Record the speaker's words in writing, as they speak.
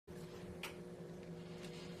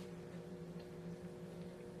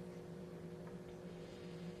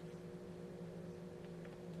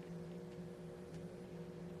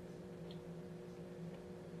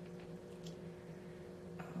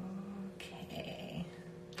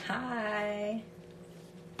Hi.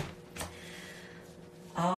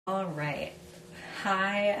 All right.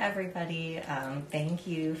 Hi, everybody. Thank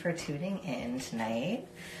you for tuning in tonight.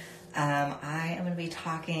 I am going to be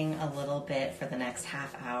talking a little bit for the next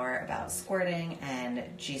half hour about squirting and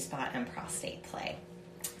G-spot and prostate play.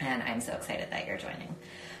 And I'm so excited that you're joining.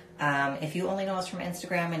 If you only know us from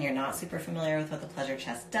Instagram and you're not super familiar with what the Pleasure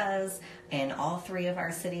Chest does, in all three of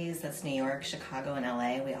our cities, that's New York, Chicago, and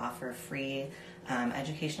LA, we offer free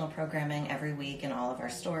educational programming every week in all of our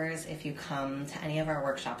stores. If you come to any of our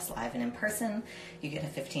workshops live and in person, you get a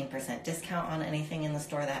 15% discount on anything in the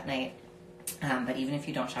store that night. But even if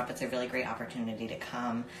you don't shop, it's a really great opportunity to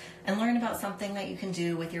come and learn about something that you can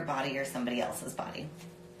do with your body or somebody else's body.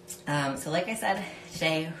 So like I said,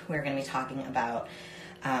 today we're going to be talking about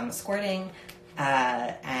squirting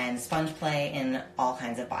and sponge play in all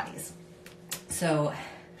kinds of bodies. So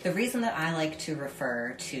the reason that I like to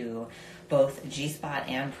refer to both G-spot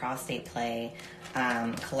and prostate play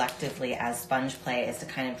collectively as sponge play is to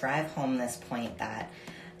kind of drive home this point that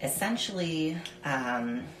essentially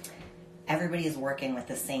everybody is working with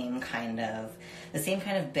the same kind of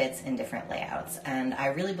bits in different layouts. And I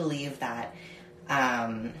really believe that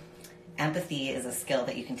empathy is a skill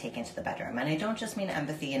that you can take into the bedroom. And I don't just mean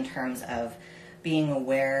empathy in terms of being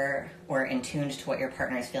aware or in tuned to what your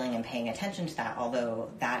partner is feeling and paying attention to that, although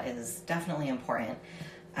that is definitely important.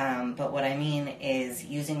 But what I mean is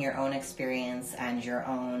using your own experience and your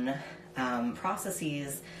own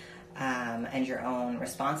processes and your own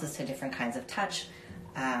responses to different kinds of touch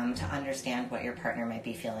to understand what your partner might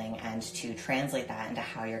be feeling and to translate that into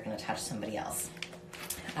how you're going to touch somebody else.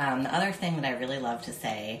 The other thing that I really love to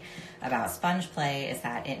say about sponge play is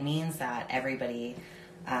that it means that everybody,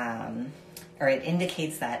 or it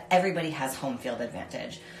indicates that everybody has home field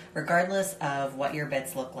advantage, regardless of what your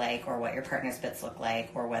bits look like or what your partner's bits look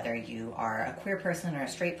like, or whether you are a queer person or a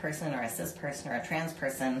straight person or a cis person or a trans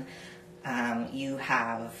person. You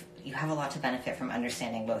have a lot to benefit from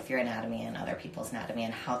understanding both your anatomy and other people's anatomy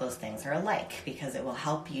and how those things are alike, because it will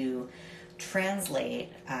help you translate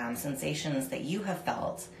sensations that you have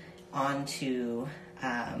felt onto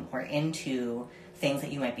or into things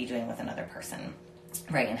that you might be doing with another person,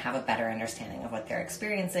 right? And have a better understanding of what they're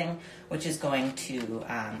experiencing, which is going to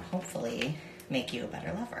hopefully make you a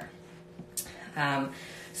better lover.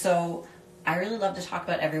 So I really love to talk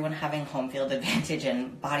about everyone having home field advantage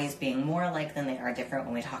and bodies being more alike than they are different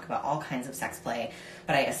when we talk about all kinds of sex play.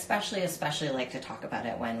 But I especially like to talk about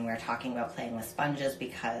it when we're talking about playing with sponges,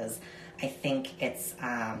 because I think it's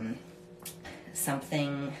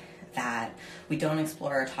something that we don't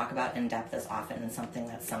explore or talk about in depth as often, and something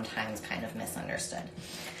that's sometimes kind of misunderstood.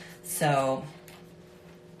 So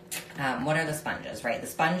what are the sponges, right? The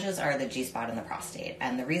sponges are the G-spot and the prostate.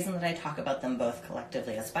 And the reason that I talk about them both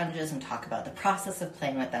collectively as sponges and talk about the process of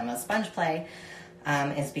playing with them as sponge play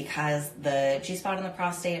is because the G-spot and the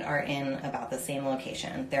prostate are in about the same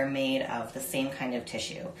location. They're made of the same kind of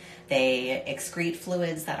tissue. They excrete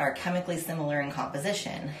fluids that are chemically similar in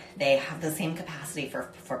composition. They have the same capacity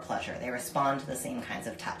for pleasure. They respond to the same kinds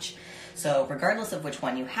of touch. So regardless of which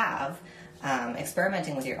one you have,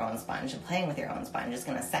 experimenting with your own sponge and playing with your own sponge is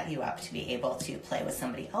going to set you up to be able to play with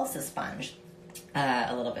somebody else's sponge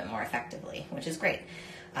a little bit more effectively, which is great.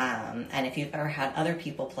 And if you've ever had other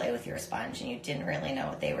people play with your sponge and you didn't really know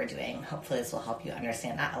what they were doing, hopefully this will help you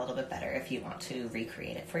understand that a little bit better if you want to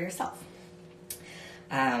recreate it for yourself.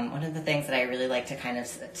 One of the things that I really like to kind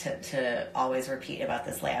of to always repeat about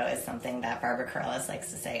this layout is something that Barbara Corrales likes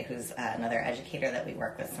to say, who's another educator that we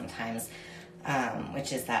work with sometimes,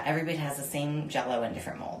 which is that everybody has the same Jell-O in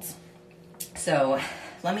different molds. So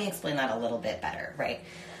let me explain that a little bit better, right?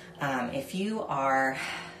 If you are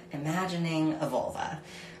imagining a vulva,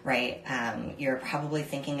 right, you're probably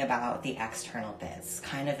thinking about the external bits.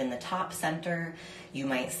 Kind of in the top center, you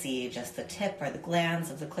might see just the tip or the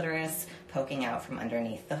glands of the clitoris poking out from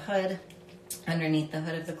underneath the hood. Underneath the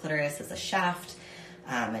hood of the clitoris is a shaft.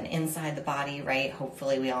 And inside the body, right,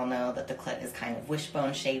 hopefully we all know that the clit is kind of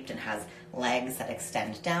wishbone shaped and has legs that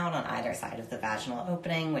extend down on either side of the vaginal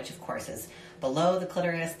opening, which of course is below the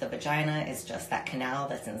clitoris. The vagina is just that canal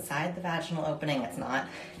that's inside the vaginal opening. It's not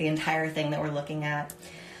the entire thing that we're looking at.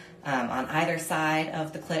 On either side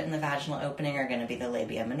of the clit and the vaginal opening are going to be the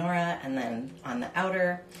labia minora, and then on the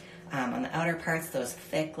outer parts, those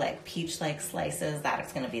thick, like peach-like slices,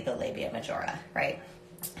 that's going to be the labia majora, right?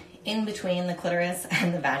 In between the clitoris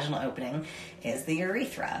and the vaginal opening is the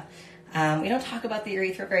urethra. We don't talk about the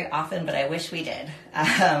urethra very often, but I wish we did.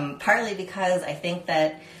 Partly because I think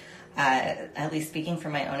that at least speaking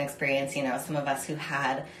from my own experience, you know, some of us who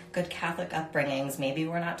had good Catholic upbringings, maybe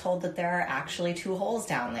we're not told that there are actually 2 holes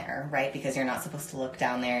down there, right? Because you're not supposed to look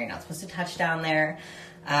down there, you're not supposed to touch down there,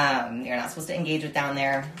 you're not supposed to engage with down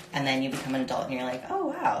there, and then you become an adult and you're like, oh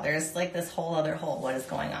wow, there's like this whole other hole, what is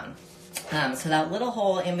going on? So that little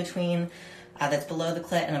hole in between that's below the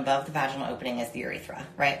clit and above the vaginal opening is the urethra,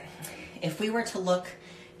 right? If we were to look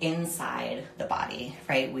inside the body,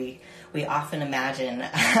 right, we often imagine,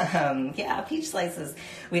 peach slices.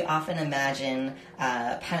 We often imagine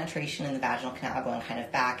penetration in the vaginal canal going kind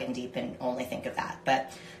of back and deep and only think of that.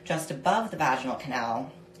 But just above the vaginal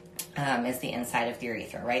canal is the inside of the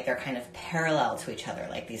urethra, right? They're kind of parallel to each other,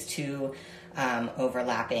 like these 2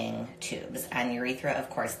 overlapping tubes. And urethra, of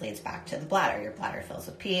course, leads back to the bladder. Your bladder fills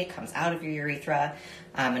with pee, it comes out of your urethra.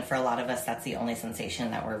 And for a lot of us, that's the only sensation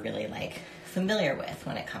that we're really like familiar with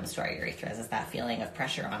when it comes to our urethras, is that feeling of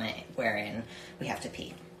pressure on it wherein we have to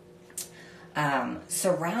pee.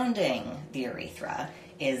 Surrounding the urethra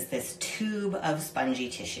is this tube of spongy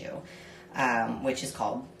tissue, which is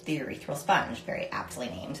called the urethral sponge, very aptly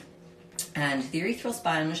named. And the urethral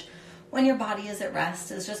sponge, when your body is at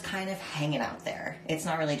rest, is just kind of hanging out there. It's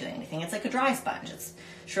not really doing anything. It's like a dry sponge. It's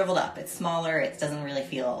shriveled up. It's smaller. It doesn't really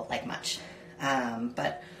feel like much.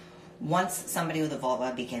 But once somebody with a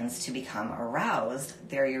vulva begins to become aroused,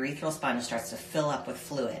 their urethral sponge starts to fill up with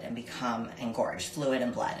fluid and become engorged, fluid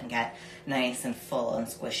and blood, and get nice and full and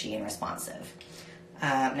squishy and responsive.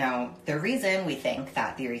 Now, the reason we think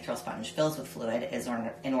that the urethral sponge fills with fluid is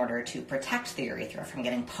in order to protect the urethra from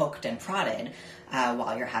getting poked and prodded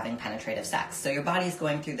while you're having penetrative sex. So your body's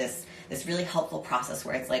going through this really helpful process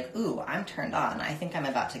where it's like, ooh, I'm turned on. I think I'm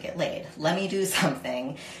about to get laid. Let me do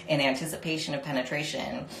something in anticipation of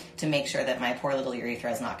penetration to make sure that my poor little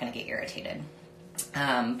urethra is not going to get irritated.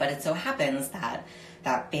 But it so happens that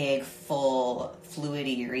big, full,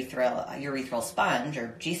 fluidy urethral sponge,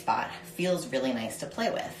 or G-spot, feels really nice to play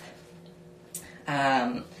with.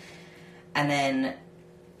 And then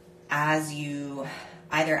as you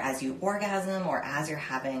orgasm or as you're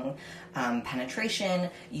having penetration,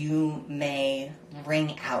 you may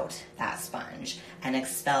wring out that sponge and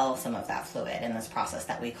expel some of that fluid in this process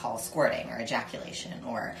that we call squirting or ejaculation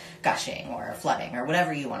or gushing or flooding or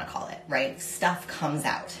whatever you want to call it, right? Stuff comes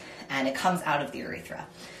out, and it comes out of the urethra.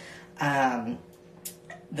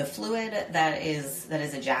 The fluid that is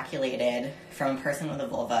ejaculated from a person with a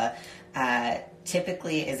vulva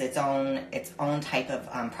typically is its own type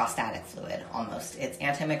of prostatic fluid, almost. It's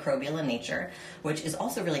antimicrobial in nature, which is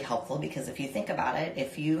also really helpful because if you think about it,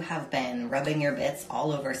 if you have been rubbing your bits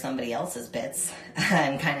all over somebody else's bits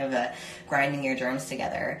and kind of grinding your germs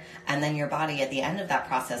together, and then your body at the end of that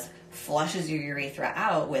process flushes your urethra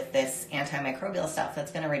out with this antimicrobial stuff,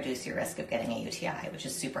 that's going to reduce your risk of getting a UTI, which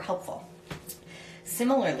is super helpful.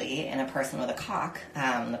 Similarly, in a person with a cock,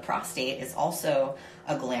 the prostate is also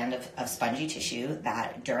a gland of spongy tissue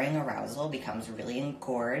that during arousal becomes really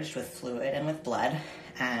engorged with fluid and with blood.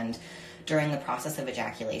 And during the process of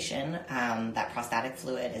ejaculation, that prostatic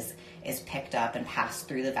fluid is picked up and passed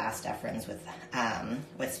through the vas deferens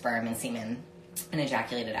with sperm and semen and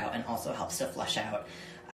ejaculated out, and also helps to flush out.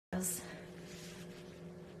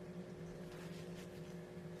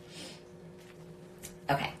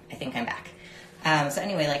 Okay, I think I'm back. So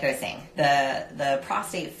anyway, like I was saying, the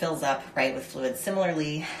prostate fills up, right, with fluid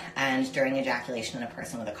similarly, and during ejaculation, a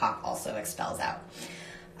person with a cock also expels out.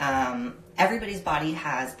 Everybody's body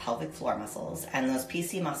has pelvic floor muscles, and those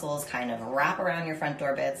PC muscles kind of wrap around your front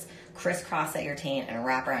door bits, crisscross at your taint, and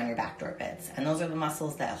wrap around your back door bits. And those are the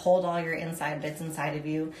muscles that hold all your inside bits inside of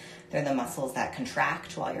you. They're the muscles that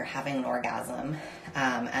contract while you're having an orgasm,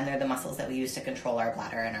 and they're the muscles that we use to control our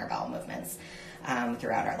bladder and our bowel movements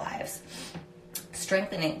throughout our lives.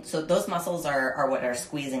 Strengthening, so those muscles are what are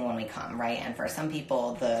squeezing when we come, right? And for some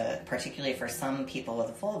people, particularly for some people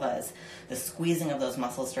with vulvas, the squeezing of those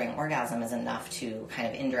muscles during orgasm is enough to kind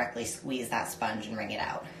of indirectly squeeze that sponge and wring it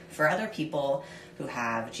out. For other people who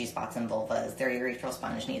have G-spots and vulvas, their urethral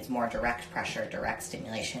sponge needs more direct pressure, direct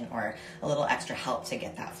stimulation, or a little extra help to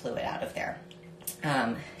get that fluid out of there.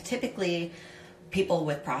 Typically, people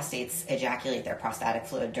with prostates ejaculate their prostatic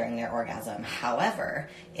fluid during their orgasm. However,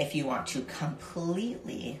 if you want to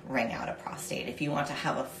completely wring out a prostate, if you want to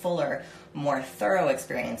have a fuller, more thorough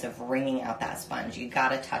experience of wringing out that sponge, you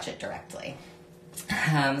gotta touch it directly.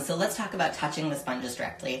 So let's talk about touching the sponges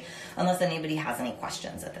directly, unless anybody has any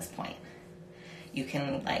questions at this point. You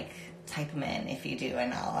can type them in if you do,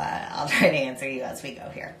 and I'll try to answer you as we go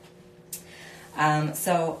here.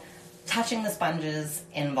 So touching the sponges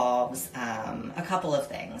involves a couple of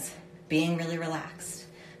things: being really relaxed,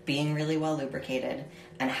 being really well lubricated,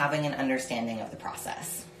 and having an understanding of the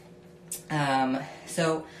process.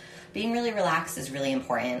 So being really relaxed is really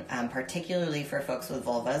important, particularly for folks with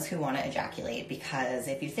vulvas who want to ejaculate, because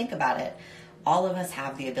if you think about it, all of us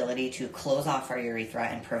have the ability to close off our urethra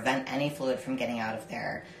and prevent any fluid from getting out of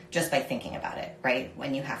there just by thinking about it, right?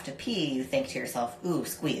 When you have to pee, you think to yourself, ooh,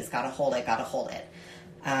 squeeze, gotta hold it, gotta hold it.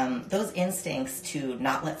 Those instincts to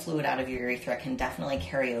not let fluid out of your urethra can definitely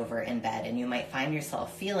carry over in bed, and you might find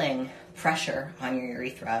yourself feeling pressure on your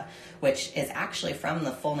urethra, which is actually from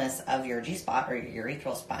the fullness of your G-spot or your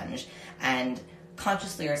urethral sponge, and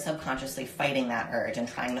consciously or subconsciously fighting that urge and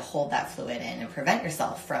trying to hold that fluid in and prevent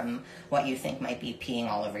yourself from what you think might be peeing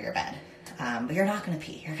all over your bed. But you're not going to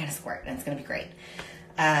pee. You're going to squirt, and it's going to be great.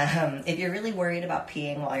 If you're really worried about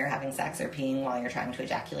peeing while you're having sex or peeing while you're trying to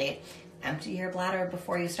ejaculate, empty your bladder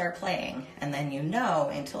before you start playing. And then you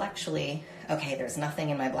know intellectually, okay, there's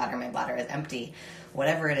nothing in my bladder is empty.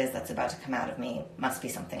 Whatever it is that's about to come out of me must be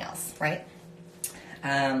something else, right?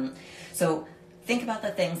 So think about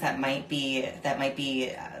the things that might be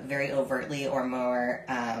very overtly or more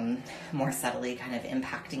subtly kind of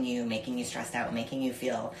impacting you, making you stressed out, making you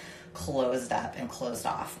feel closed up and closed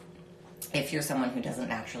off, if you're someone who doesn't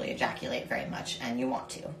naturally ejaculate very much and you want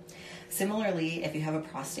to. Similarly, if you have a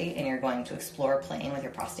prostate and you're going to explore playing with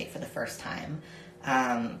your prostate for the first time,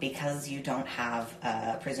 because you don't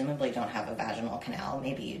have, presumably don't have a vaginal canal,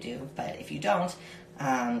 maybe you do, but if you don't,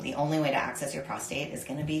 the only way to access your prostate is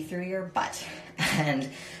going to be through your butt. And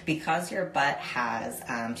because your butt has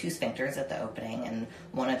 2 sphincters at the opening, and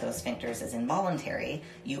one of those sphincters is involuntary,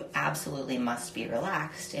 you absolutely must be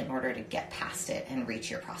relaxed in order to get past it and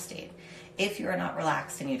reach your prostate. If you are not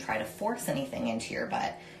relaxed and you try to force anything into your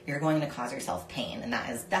butt, you're going to cause yourself pain, and that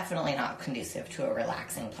is definitely not conducive to a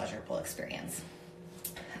relaxing, pleasurable experience.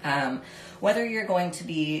 Whether you're going to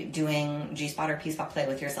be doing G-spot or P-spot play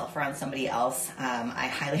with yourself or on somebody else, I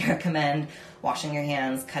highly recommend washing your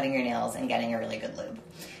hands, cutting your nails, and getting a really good lube.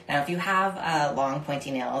 Now, if you have long, pointy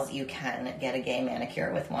nails, you can get a gay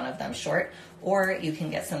manicure with one of them short, or you can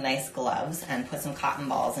get some nice gloves and put some cotton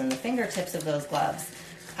balls in the fingertips of those gloves,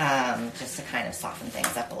 just to kind of soften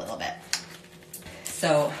things up a little bit.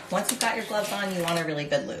 So once you've got your gloves on, you want a really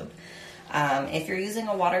good lube. If you're using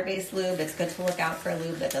a water-based lube, it's good to look out for a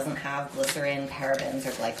lube that doesn't have glycerin, parabens,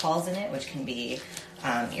 or glycols in it, which can be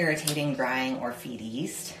irritating, drying, or feed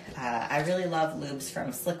yeast. I really love lubes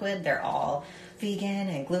from Sliquid. They're all vegan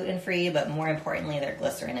and gluten-free, but more importantly, they're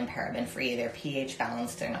glycerin and paraben-free. They're pH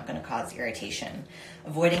balanced. They're not going to cause irritation.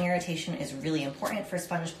 Avoiding irritation is really important for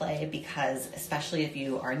sponge play because, especially if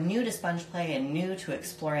you are new to sponge play and new to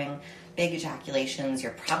exploring big ejaculations,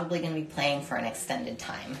 you're probably going to be playing for an extended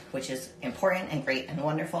time, which is important and great and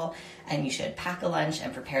wonderful, and you should pack a lunch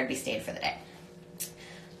and prepare to be stayed for the day.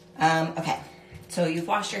 Okay, so you've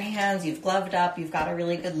washed your hands, you've gloved up, you've got a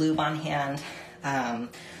really good lube on hand.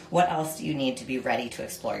 What else do you need to be ready to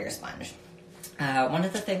explore your sponge? One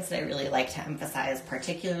of the things that I really like to emphasize,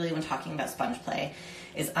 particularly when talking about sponge play,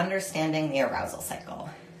 is understanding the arousal cycle.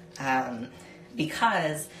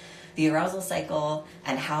 Because the arousal cycle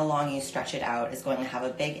and how long you stretch it out is going to have a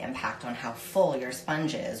big impact on how full your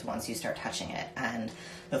sponge is once you start touching it. And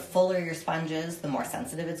the fuller your sponge is, the more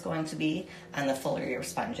sensitive it's going to be, and the fuller your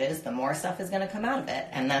sponge is, the more stuff is going to come out of it.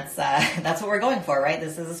 And that's what we're going for, right?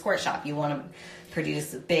 This is a squirt shop. You want to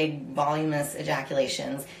produce big, voluminous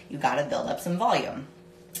ejaculations. You got to build up some volume.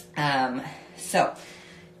 So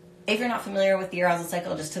if you're not familiar with the arousal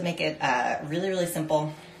cycle, just to make it really, really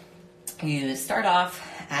simple, you start off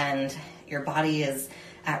and your body is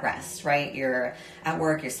at rest, right? You're at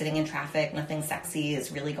work, you're sitting in traffic, nothing sexy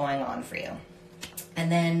is really going on for you.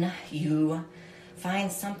 And then you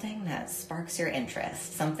find something that sparks your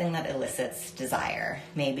interest, something that elicits desire.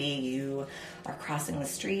 Maybe you are crossing the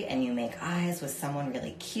street and you make eyes with someone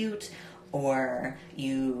really cute, or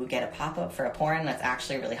you get a pop-up for a porn that's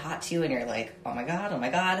actually really hot to you and you're like, oh my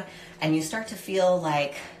God, and you start to feel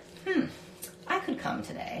like, I could come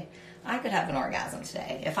today. I could have an orgasm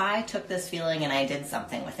today. If I took this feeling and I did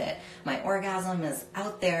something with it, my orgasm is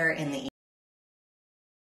out there in the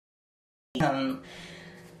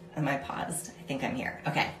Am I paused? I think I'm here.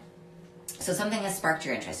 Okay. So something has sparked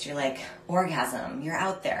your interest. You're like, orgasm, you're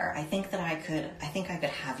out there. I think I could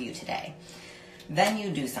have you today. Then you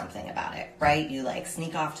do something about it, right? You like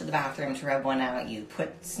sneak off to the bathroom to rub one out. You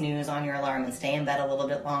put snooze on your alarm and stay in bed a little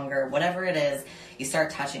bit longer. Whatever it is, you start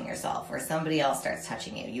touching yourself or somebody else starts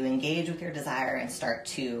touching you. You engage with your desire and start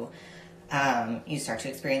to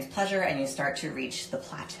experience pleasure, and you start to reach the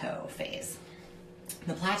plateau phase.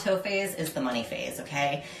 The plateau phase is the money phase,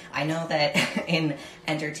 okay? I know that in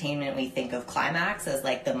entertainment we think of climax as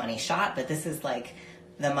like the money shot, but this is like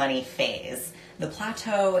the money phase. The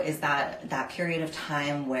plateau is that period of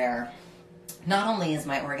time where not only is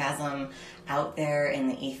my orgasm out there in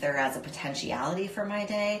the ether as a potentiality for my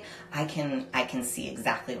day, I can see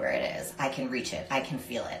exactly where it is. I can reach it. I can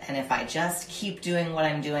feel it. And if I just keep doing what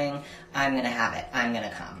I'm doing, I'm going to have it. I'm going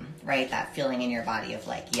to come, right? That feeling in your body of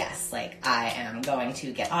like, yes, like I am going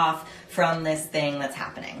to get off from this thing that's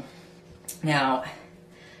happening. Now,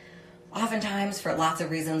 oftentimes, for lots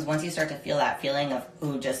of reasons, once you start to feel that feeling of,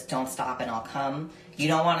 ooh, just don't stop and I'll come, you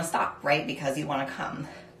don't want to stop, right? Because you want to come.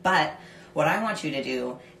 But what I want you to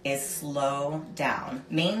do is slow down.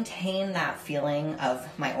 Maintain that feeling of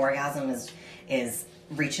my orgasm is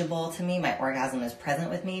reachable to me, my orgasm is present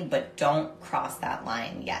with me, but don't cross that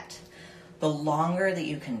line yet. The longer that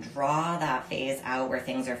you can draw that phase out where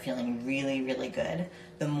things are feeling really, really good,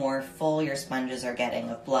 the more full your sponges are getting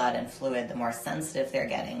of blood and fluid, the more sensitive they're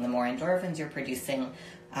getting, the more endorphins you're producing,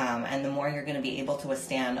 and the more you're going to be able to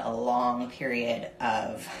withstand a long period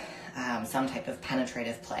of some type of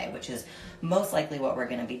penetrative play, which is most likely what we're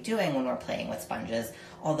going to be doing when we're playing with sponges,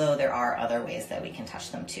 although there are other ways that we can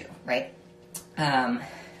touch them too, right?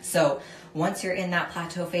 So once you're in that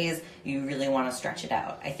plateau phase, you really want to stretch it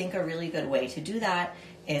out. I think a really good way to do that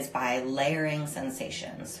is by layering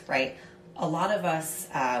sensations, right? A lot of us,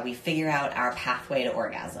 we figure out our pathway to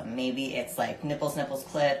orgasm. Maybe it's like nipples, nipples,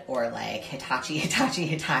 clit, or like Hitachi, Hitachi,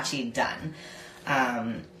 Hitachi, done.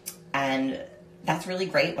 And that's really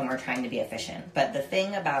great when we're trying to be efficient. But the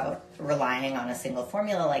thing about relying on a single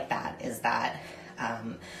formula like that is that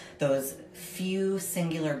those few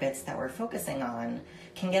singular bits that we're focusing on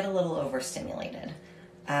can get a little overstimulated.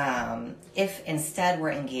 If instead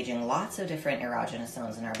we're engaging lots of different erogenous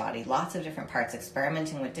zones in our body, lots of different parts,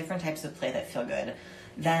 experimenting with different types of play that feel good,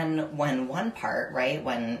 then when one part, right,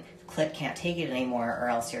 when clit can't take it anymore or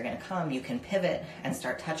else you're going to come, you can pivot and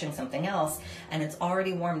start touching something else, and it's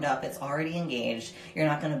already warmed up, it's already engaged. You're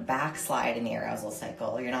not going to backslide in the arousal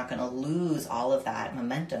cycle. You're not going to lose all of that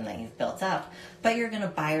momentum that you've built up, but you're going to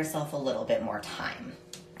buy yourself a little bit more time,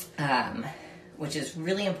 which is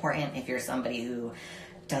really important if you're somebody who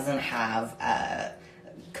doesn't have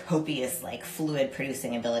copious like fluid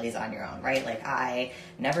producing abilities on your own, right? Like I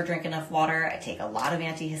never drink enough water. I take a lot of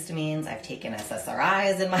antihistamines. I've taken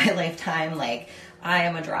SSRIs in my lifetime. Like I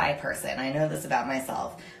am a dry person. I know this about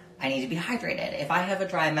myself. I need to be hydrated. If I have a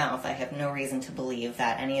dry mouth, I have no reason to believe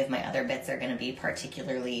that any of my other bits are going to be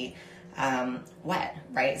particularly wet,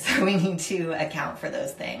 right? So we need to account for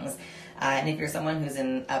those things. And if you're someone who's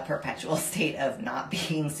in a perpetual state of not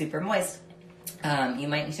being super moist, you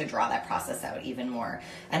might need to draw that process out even more.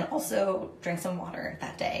 And also drink some water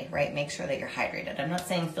that day, right? Make sure that you're hydrated. I'm not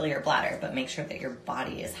saying fill your bladder, but make sure that your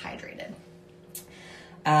body is hydrated.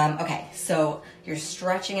 Okay, so you're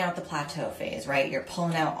stretching out the plateau phase, right? You're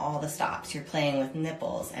pulling out all the stops. You're playing with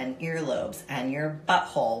nipples and earlobes and your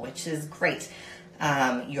butthole, which is great.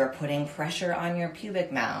 You're putting pressure on your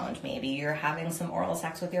pubic mound. Maybe you're having some oral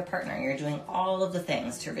sex with your partner. You're doing all of the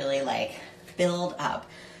things to really like build up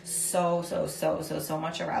so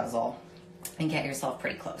much arousal and get yourself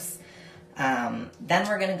pretty close. Then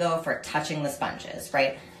we're going to go for touching the sponges,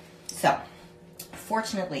 right? So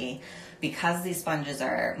fortunately, because these sponges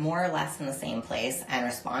are more or less in the same place and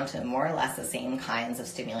respond to more or less the same kinds of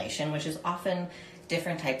stimulation, which is often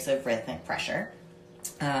different types of rhythmic pressure,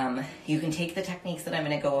 you can take the techniques that I'm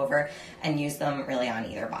going to go over and use them really on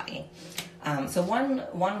either body. So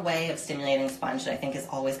one way of stimulating sponge that I think is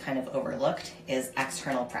always kind of overlooked is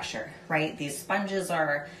external pressure, right? These sponges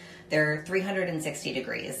they're 360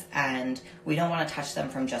 degrees, and we don't want to touch them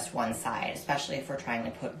from just one side, especially if we're trying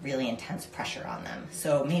to put really intense pressure on them.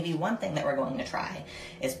 So maybe one thing that we're going to try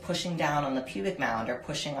is pushing down on the pubic mound or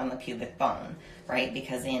pushing on the pubic bone, right?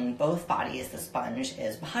 Because in both bodies, the sponge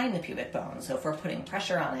is behind the pubic bone. So if we're putting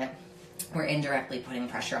pressure on it, we're indirectly putting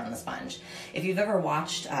pressure on the sponge. If you've ever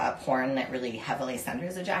watched porn that really heavily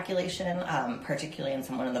centers ejaculation, particularly in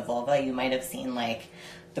someone in the vulva, you might have seen like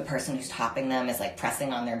the person who's topping them is like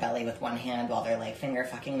pressing on their belly with one hand while they're like finger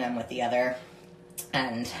fucking them with the other.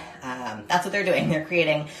 And that's what they're doing. They're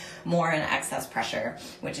creating more and excess pressure,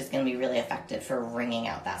 which is going to be really effective for wringing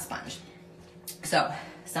out that sponge. So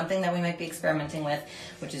something that we might be experimenting with,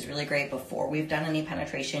 which is really great before we've done any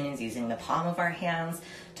penetration, is using the palm of our hands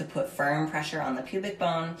to put firm pressure on the pubic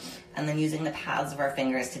bone, and then using the pads of our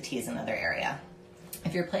fingers to tease another area.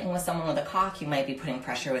 If you're playing with someone with a cock, you might be putting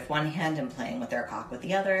pressure with one hand and playing with their cock with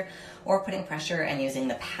the other, or putting pressure and using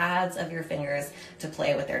the pads of your fingers to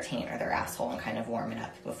play with their taint or their asshole and kind of warm it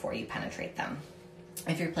up before you penetrate them.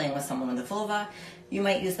 If you're playing with someone with a vulva, you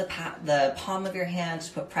might use the palm of your hand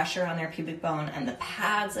to put pressure on their pubic bone and the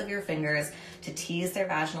pads of your fingers to tease their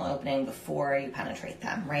vaginal opening before you penetrate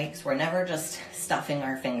them, right? Because we're never just stuffing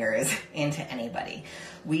our fingers into anybody.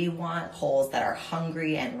 We want holes that are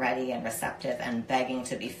hungry and ready and receptive and begging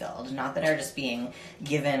to be filled, not that are just being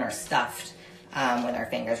given or stuffed with our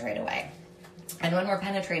fingers right away. And when we're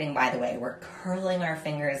penetrating, by the way, we're curling our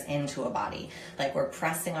fingers into a body. Like we're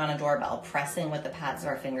pressing on a doorbell, pressing with the pads of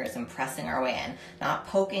our fingers and pressing our way in. Not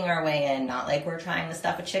poking our way in, not like we're trying to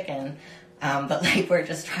stuff a chicken, but like we're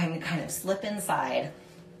just trying to kind of slip inside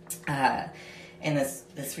in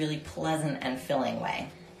this really pleasant and filling way.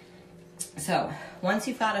 So once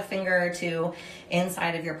you've got a finger or two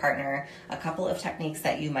inside of your partner, a couple of techniques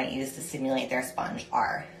that you might use to stimulate their sponge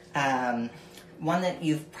are... one that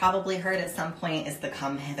you've probably heard at some point is the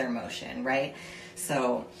come hither motion, right?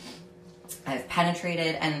 So I've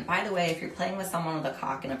penetrated, and by the way, if you're playing with someone with a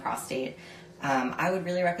cock and a prostate, I would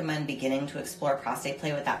really recommend beginning to explore prostate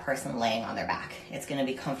play with that person laying on their back. It's going to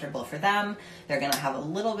be comfortable for them. They're going to have a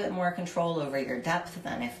little bit more control over your depth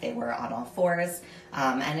than if they were on all fours,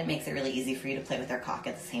 and it makes it really easy for you to play with their cock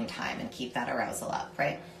at the same time and keep that arousal up,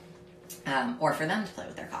 right? Or for them to play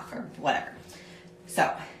with their cock or whatever.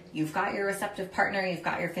 So you've got your receptive partner, you've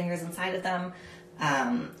got your fingers inside of them.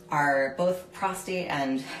 Our both prostate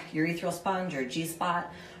and urethral sponge or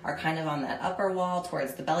G-spot are kind of on that upper wall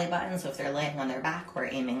towards the belly button. So if they're laying on their back, we're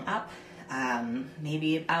aiming up,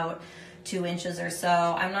 maybe about 2 inches or so.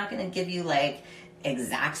 I'm not going to give you like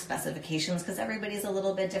exact specifications because everybody's a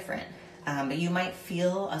little bit different. But you might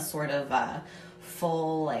feel a sort of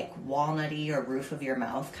full like walnutty or roof of your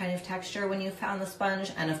mouth kind of texture when you found the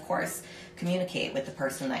sponge. And of course, communicate with the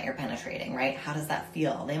person that you're penetrating, right? How does that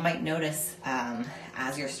feel? They might notice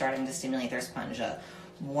as you're starting to stimulate their sponge a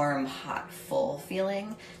warm, hot, full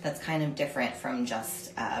feeling that's kind of different from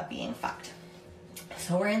just being fucked.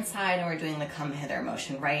 So we're inside and we're doing the come hither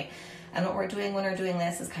motion, right? And what we're doing when we're doing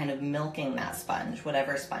this is kind of milking that sponge,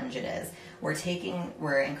 whatever sponge it is.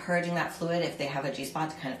 We're encouraging that fluid, if they have a G-spot,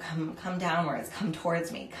 to kind of come downwards, come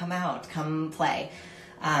towards me, come out, come play.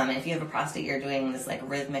 And if you have a prostate, you're doing this like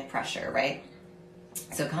rhythmic pressure, right?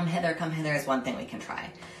 So come hither is one thing we can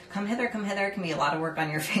try. Come hither can be a lot of work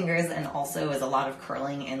on your fingers and also is a lot of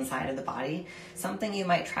curling inside of the body. Something you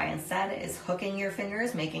might try instead is hooking your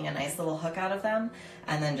fingers, making a nice little hook out of them,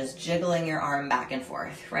 and then just jiggling your arm back and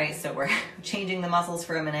forth, right? So we're changing the muscles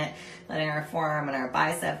for a minute, letting our forearm and our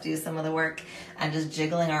bicep do some of the work, and just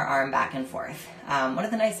jiggling our arm back and forth. One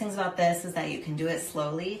of the nice things about this is that you can do it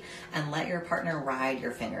slowly and let your partner ride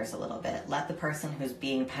your fingers a little bit. Let the person who's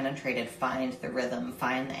being penetrated find the rhythm,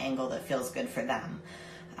 find the angle that feels good for them.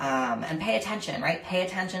 And pay attention, right? Pay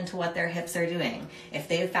attention to what their hips are doing. If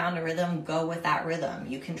they've found a rhythm, go with that rhythm.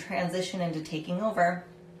 You can transition into taking over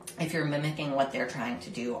if you're mimicking what they're trying to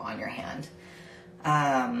do on your hand.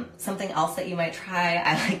 Something else that you might try,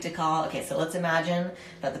 I like to call, okay, so let's imagine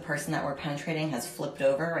that the person that we're penetrating has flipped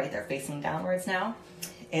over, right? They're facing downwards now,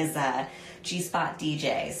 is a G-spot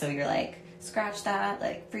DJ. So you're like, scratch that,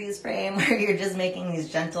 like freeze frame, where you're just making these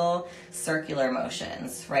gentle circular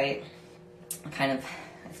motions, right? Kind of,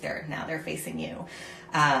 now they're facing you.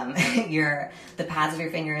 The pads of your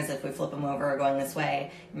fingers, if we flip them over, are going this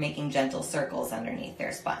way, making gentle circles underneath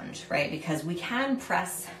their sponge, right? Because we can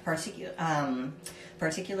press,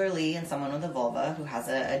 particularly in someone with a vulva who has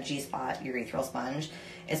a G-spot urethral sponge,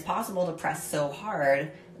 it's possible to press so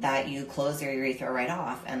hard that you close their urethra right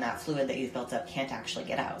off and that fluid that you've built up can't actually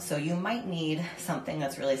get out. So you might need something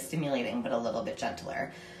that's really stimulating but a little bit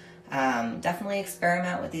gentler. Definitely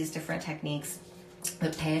experiment with these different techniques,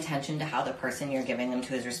 but pay attention to how the person you're giving them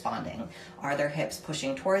to is responding. Are their hips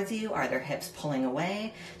pushing towards you? Are their hips pulling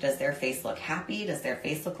away? Does their face look happy? Does their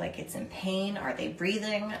face look like it's in pain? Are they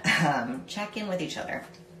breathing? Check in with each other.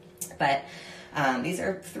 But these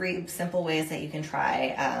are 3 simple ways that you can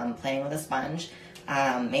try playing with a sponge.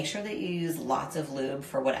 Make sure that you use lots of lube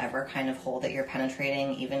for whatever kind of hole that you're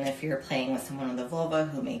penetrating, even if you're playing with someone with a vulva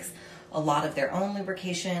who makes a lot of their own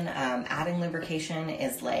lubrication. Adding lubrication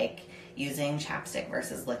is like using chapstick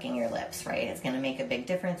versus licking your lips, right? It's going to make a big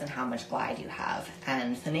difference in how much glide you have.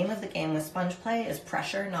 And the name of the game with sponge play is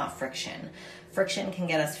pressure, not friction. Friction can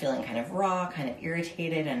get us feeling kind of raw, kind of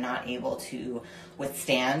irritated, and not able to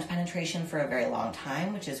withstand penetration for a very long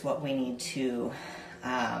time, which is what we need to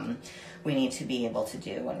be able to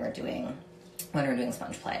do when we're doing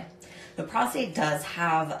sponge play. The prostate does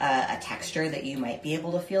have a texture that you might be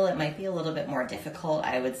able to feel. It might be a little bit more difficult,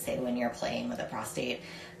 I would say, when you're playing with a prostate.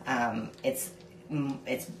 It's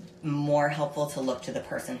more helpful to look to the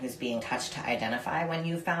person who's being touched to identify when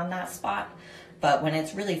you found that spot. But when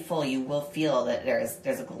it's really full, you will feel that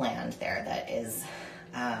there's a gland there that is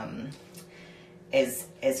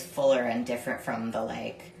fuller and different from the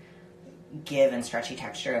like give and stretchy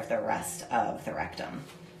texture of the rest of the rectum.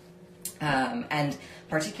 And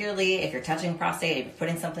particularly if you're touching prostate, if you're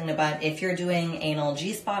putting something to butt, if you're doing anal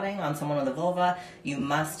G-spotting on someone with a vulva, you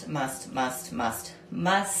must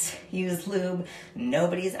use lube.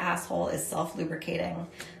 Nobody's asshole is self-lubricating.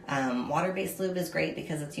 Water-based lube is great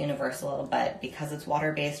because it's universal, but because it's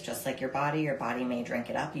water-based, just like your body may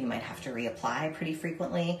drink it up. You might have to reapply pretty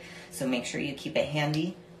frequently, so make sure you keep it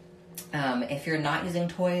handy. If you're not using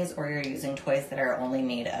toys, or you're using toys that are only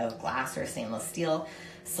made of glass or stainless steel,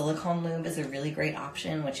 silicone lube is a really great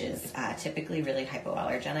option, which is typically really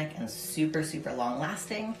hypoallergenic and super long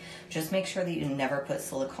lasting. Just make sure that you never put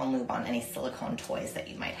silicone lube on any silicone toys that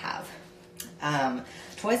you might have.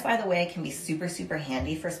 Toys, by the way, can be super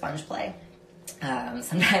handy for sponge play.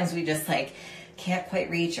 Sometimes we just like can't quite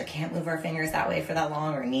reach or can't move our fingers that way for that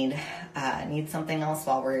long, or need something else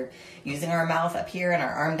while we're using our mouth up here and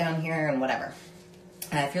our arm down here and whatever.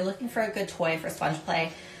 If you're looking for a good toy for sponge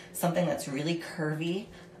play, something that's really curvy,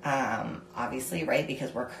 obviously, right,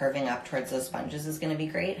 because we're curving up towards those sponges, is going to be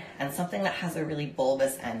great, and something that has a really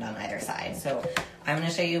bulbous end on either side. So I'm going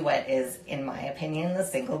to show you what is, in my opinion, the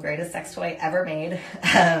single greatest sex toy ever made.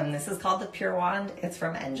 This is called the Pure Wand. It's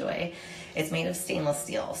from Enjoy. It's made of stainless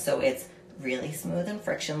steel, so it's really smooth and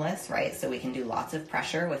frictionless, right? So we can do lots of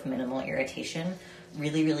pressure with minimal irritation.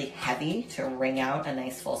 Really heavy to wring out a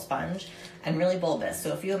nice full sponge, and really bulbous.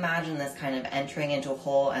 So if you imagine this kind of entering into a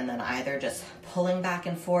hole and then either just pulling back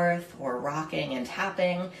and forth or rocking and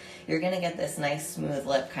tapping, you're going to get this nice smooth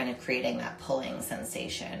lip kind of creating that pulling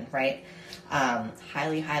sensation, right?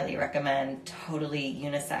 Highly recommend. Totally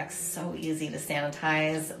unisex, so easy to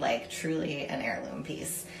sanitize, like truly an heirloom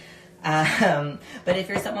piece. But if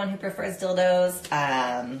you're someone who prefers dildos,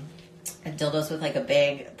 dildos with like a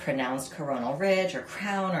big pronounced coronal ridge or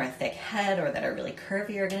crown or a thick head, or that are really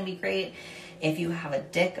curvy, are going to be great. If you have a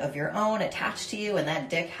dick of your own attached to you and that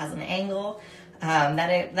dick has an angle that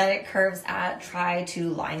it curves at, try to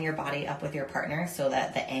line your body up with your partner so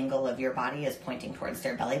that the angle of your body is pointing towards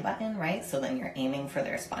their belly button, right? So then you're aiming for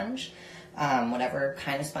their sponge, whatever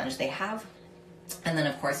kind of sponge they have. And then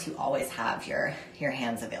of course you always have your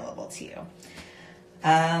hands available to you.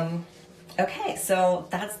 Okay, so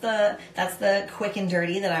that's the quick and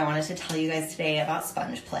dirty that I wanted to tell you guys today about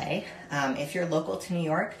sponge play. If you're local to New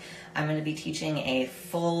York, I'm going to be teaching a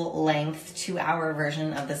full-length 2-hour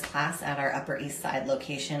version of this class at our Upper East Side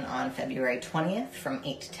location on February 20th from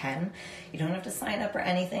 8 to 10. You don't have to sign up or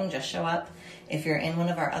anything, just show up. If you're in one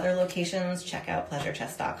of our other locations, check out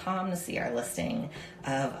pleasurechest.com to see our listing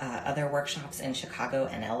of other workshops in Chicago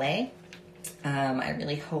and LA. I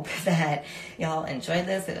really hope that y'all enjoyed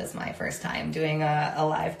this. It was my first time doing a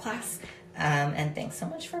live class, and thanks so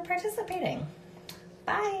much for participating.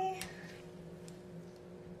 Bye.